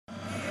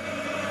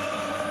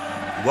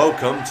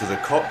Welcome to the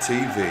Kop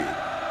TV,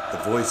 the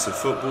voice of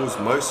football's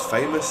most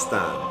famous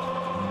stand.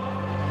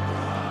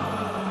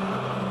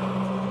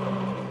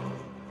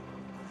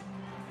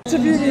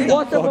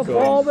 What a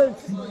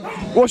performance!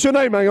 What's your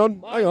name? Hang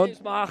on.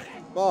 Mark.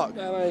 Mark.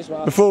 Yeah, my name's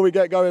Mark. Before we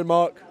get going,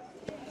 Mark,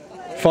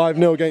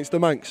 5-0 against the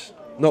Manx.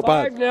 Not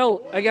bad.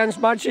 5-0 against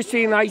Manchester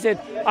United.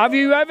 Have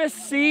you ever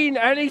seen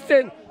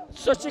anything,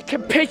 such a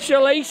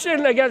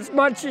capitulation against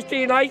Manchester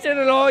United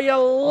in all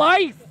your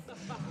life?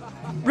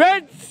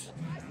 Reds,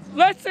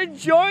 let's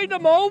enjoy the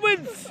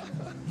moment.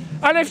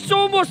 And if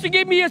someone wants to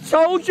give me a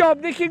toe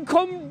job, they can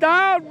come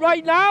down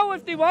right now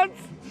if they want.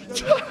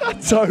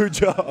 Toe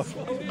job.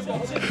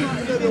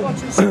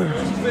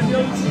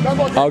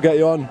 I'll get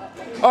you on.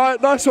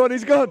 Alright, nice one,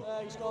 he's gone.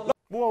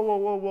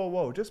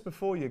 Whoa. Just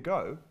before you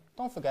go,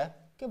 Don't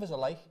forget, give us a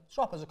like,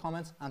 drop us a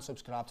comment and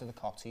subscribe to the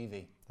Kop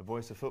TV. the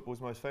voice of football's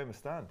most famous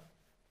stand.